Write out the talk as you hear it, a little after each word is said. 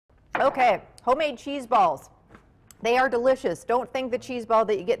Okay, homemade cheese balls. They are delicious. Don't think the cheese ball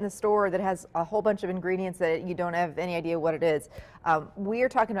that you get in the store that has a whole bunch of ingredients that you don't have any idea what it is. We are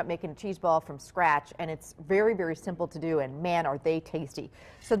talking about making a cheese ball from scratch, and it's very, very simple to do, and man, are they tasty.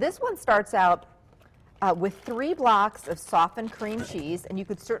 So this one starts out with 3 blocks of softened cream cheese, and you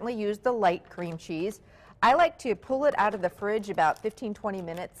could certainly use the light cream cheese. I like to pull it out of the fridge about 15-20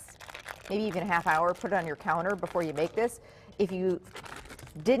 minutes, maybe even a half hour, put it on your counter before you make this. If you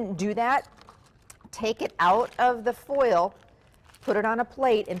didn't do that, take it out of the foil, put it on a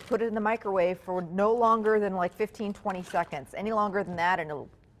plate, and put it in the microwave for no longer than like 15-20 seconds. Any longer than that, and it'll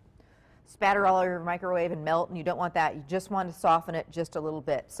spatter all over your microwave and melt, and you don't want that. You just want to soften it just a little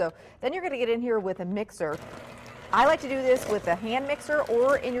bit. So then you're going to get in here with a mixer. I like to do this with a hand mixer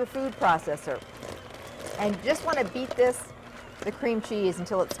or in your food processor. And you just want to beat this, the cream cheese,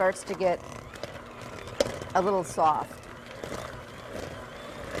 until it starts to get a little soft.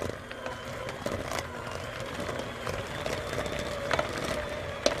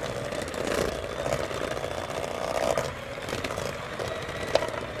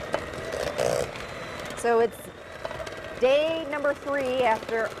 So it's day number 3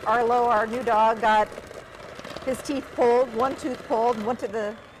 after Arlo, our new dog, got his teeth pulled, one tooth pulled, and went to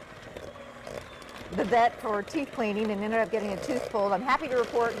the vet for teeth cleaning and ended up getting a tooth pulled. I'm happy to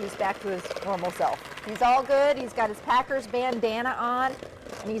report he's back to his normal self. He's all good. He's got his Packers bandana on,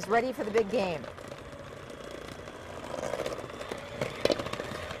 and he's ready for the big game.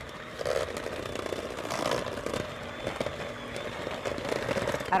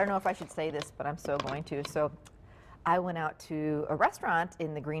 I don't know if I should say this, but I'm so going to. So I went out to a restaurant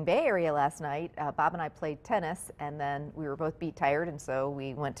in the Green Bay area last night. Bob and I played tennis, and then we were both beat tired, and so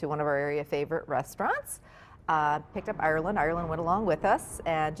we went to one of our area favorite restaurants, picked up Ireland. Ireland went along with us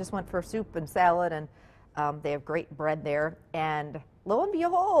and just went for soup and salad, and they have great bread there. And lo and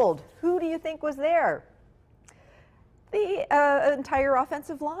behold, who do you think was there? The entire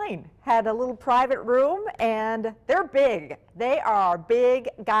offensive line had a little private room, and they're big. They are big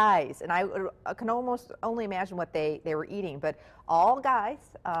guys, and I can almost only imagine what they were eating. But all guys.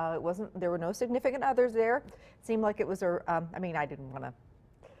 It wasn't. There were no significant others there. It seemed like it was a. I mean, I didn't want to.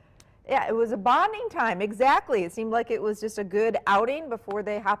 Yeah, it was a bonding time. Exactly. It seemed like it was just a good outing before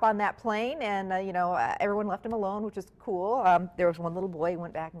they hop on that plane, and you know, everyone left him alone, which is cool. There was one little boy who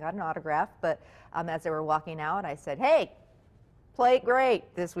went back and got an autograph, but as they were walking out, I said, "Hey, played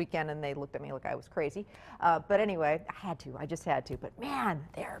great this weekend," and they looked at me like I was crazy. But anyway, I had to. I just had to. But man,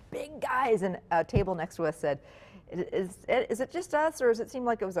 they're big guys. And a table next to us said, "Is it just us, or does it seem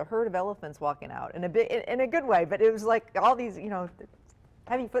like it was a herd of elephants walking out?" In a good way. But it was like all these, you know,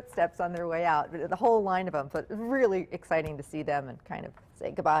 heavy footsteps on their way out, the whole line of them. But it was really exciting to see them and kind of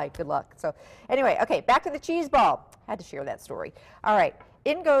say goodbye, good luck. So anyway, okay, back to the cheese ball. Had to share that story. All right,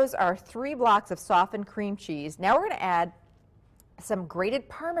 in goes our 3 blocks of softened cream cheese. Now we're going to add some grated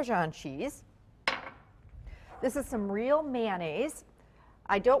Parmesan cheese. This is some real mayonnaise.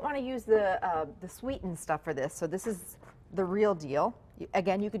 I don't want to use the sweetened stuff for this, so this is the real deal.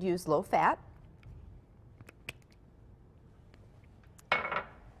 Again, you could use low fat.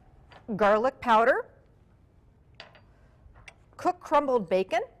 Garlic powder, cooked crumbled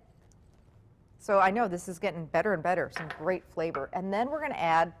bacon. So I know this is getting better and better, some great flavor. And then we're going to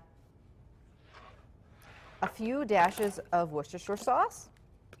add a few dashes of Worcestershire sauce,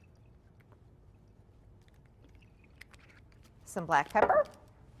 some black pepper.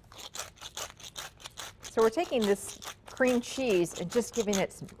 So we're taking this cream cheese and just giving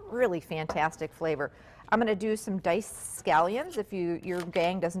it some really fantastic flavor. I'm going to do some diced scallions. If your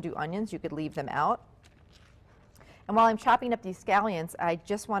gang doesn't do onions, you could leave them out. And while I'm chopping up these scallions, I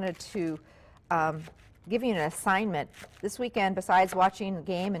just wanted to give you an assignment. This weekend, besides watching the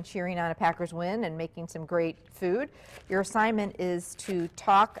game and cheering on a Packers win and making some great food, your assignment is to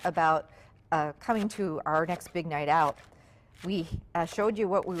talk about coming to our next big night out. We showed you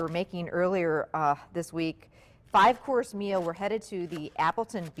what we were making earlier this week. 5-course meal. We're headed to the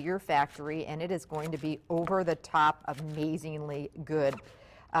Appleton Beer Factory, and it is going to be over the top amazingly good.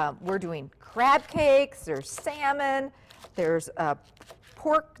 We're doing crab cakes, there's salmon, there's a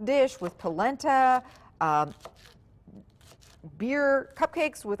pork dish with polenta, beer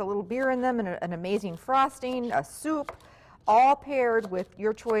cupcakes with a little beer in them and an amazing frosting, a soup, all paired with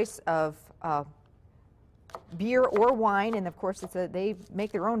your choice of beer or wine, and of course they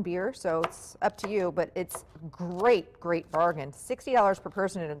make their own beer, so it's up to you, but it's great bargain. $60 per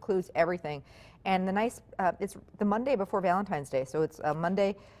person. It includes everything, and the nice it's the Monday before Valentine's Day, so it's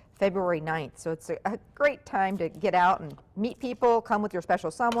Monday, February 9th, so it's a great time to get out and meet people. Come with your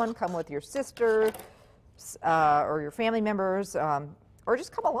special someone, come with your sister or your family members. or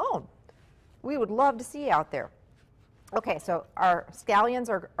just come alone. We would love to see you out there. Okay, so our scallions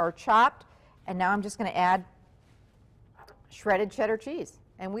are chopped, and now I'm just going to add shredded cheddar cheese.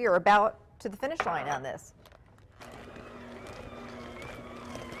 And we are about to the finish line on this.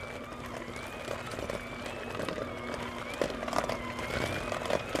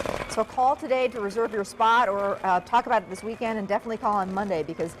 So call today to reserve your spot, or talk about it this weekend, and definitely call on Monday,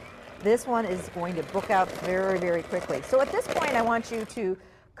 because this one is going to book out very, very quickly. So at this point, I want you to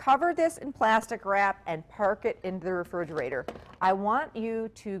cover this in plastic wrap and park it into the refrigerator. I want you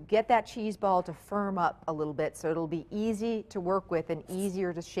to get that cheese ball to firm up a little bit so it'll be easy to work with and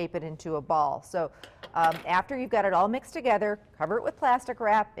easier to shape it into a ball. So after you've got it all mixed together, cover it with plastic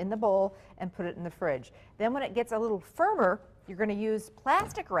wrap in the bowl and put it in the fridge. Then when it gets a little firmer, you're going to use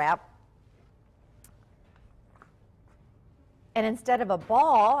plastic wrap, and instead of a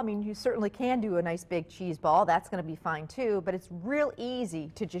ball, I mean, you certainly can do a nice big cheese ball. That's going to be fine too, but it's real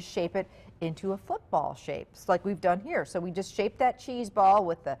easy to just shape it into a football shape, just like we've done here. So we just shaped that cheese ball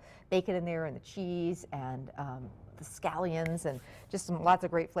with the bacon in there and the cheese and the scallions and just lots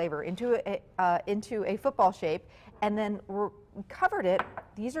of great flavor into a football shape. And then we covered it.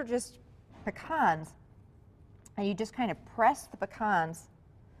 These are just pecans, and you just kind of press the pecans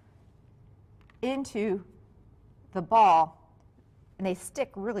into the ball, and they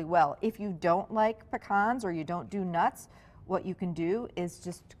stick really well. If you don't like pecans or you don't do nuts, what you can do is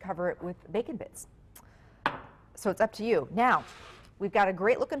just cover it with bacon bits. So it's up to you. Now, we've got a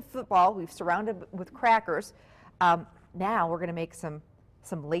great looking football. We've surrounded it with crackers. Now we're going to make some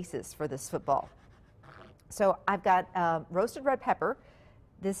laces for this football. So I've got roasted red pepper.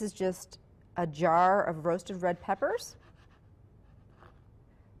 This is just a jar of roasted red peppers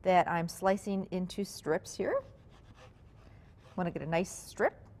that I'm slicing into strips here. Want to get a nice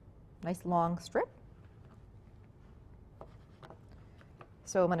strip, nice long strip.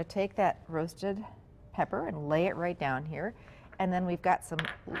 So I'm going to take that roasted pepper and lay it right down here. And then we've got some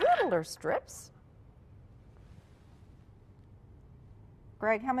littler strips.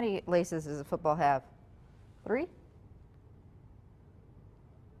 Greg, how many laces does a football have? 3?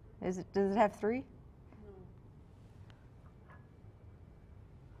 Does it have 3?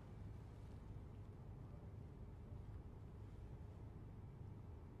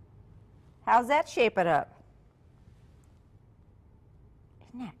 How's that shaping up?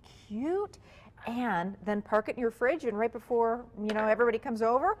 Isn't that cute? And then park it in your fridge, and right before everybody comes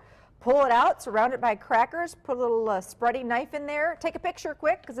over, pull it out, surround it by crackers, put a little spreading knife in there, take a picture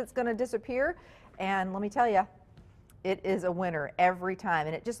quick because it's going to disappear. And let me tell you, it is a winner every time,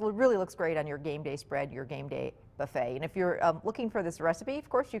 and it just really looks great on your game day spread, your game day buffet. And if you're looking for this recipe, of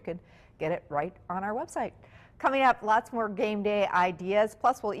course, you can get it right on our website. Coming up, lots more game day ideas,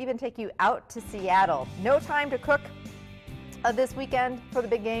 plus we'll even take you out to Seattle. No time to cook this weekend for the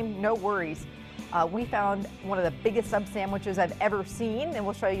big game, no worries. We found one of the biggest sub sandwiches I've ever seen, and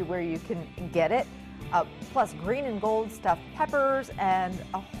we'll show you where you can get it. Plus green and gold stuffed peppers and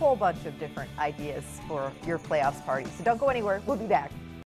a whole bunch of different ideas for your playoffs party. So don't go anywhere, we'll be back.